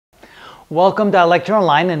Welcome to Electron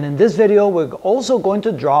Line, and in this video we're also going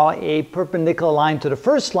to draw a perpendicular line to the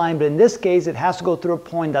first line, but in this case it has to go through a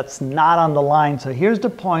point that's not on the line. So here's the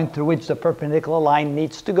point through which the perpendicular line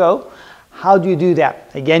needs to go. How do you do that?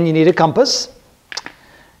 Again, you need a compass.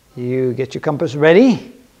 You get your compass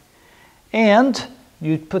ready and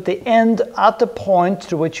you put the end at the point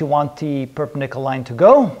through which you want the perpendicular line to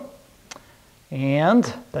go, and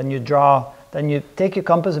then you take your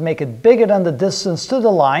compass and make it bigger than the distance to the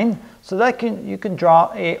line, so that you can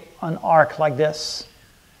draw an arc like this,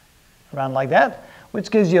 around like that, which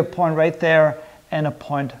gives you a point right there and a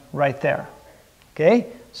point right there. Okay,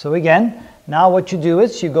 so again, now what you do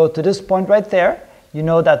is you go to this point right there. You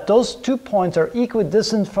know that those 2 points are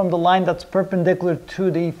equidistant from the line that's perpendicular to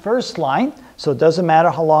the first line, so it doesn't matter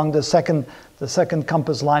how long the second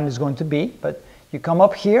compass line is going to be, but you come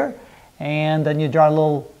up here and then you draw a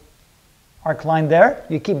little arc line there.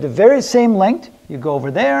 You keep the very same length. You go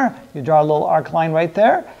over there, you draw a little arc line right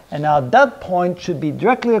there, and now that point should be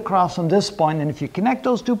directly across from this point, and if you connect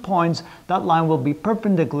those 2 points, that line will be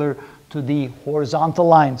perpendicular to the horizontal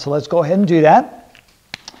line. So let's go ahead and do that.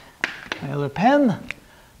 My other pen,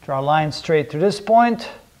 draw a line straight through this point,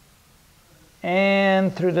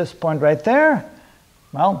 and through this point right there.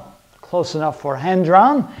 Well, close enough for hand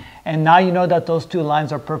drawn, and now you know that those 2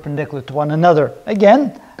 lines are perpendicular to one another.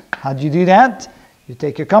 Again, how do you do that? You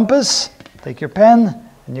take your compass, take your pen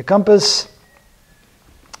and your compass,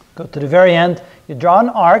 go to the very end, you draw an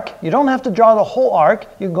arc. You don't have to draw the whole arc.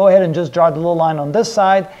 You can go ahead and just draw the little line on this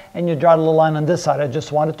side, and you draw the little line on this side. I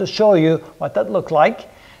just wanted to show you what that looked like.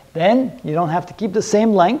 Then you don't have to keep the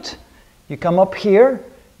same length. You come up here,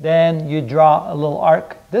 then you draw a little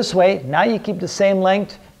arc this way. Now you keep the same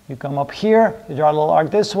length. You come up here, you draw a little arc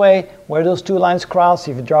this way. Where those 2 lines cross,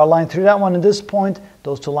 if you draw a line through that one at this point,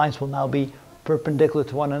 those 2 lines will now be perpendicular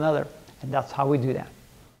to one another. And that's how we do that.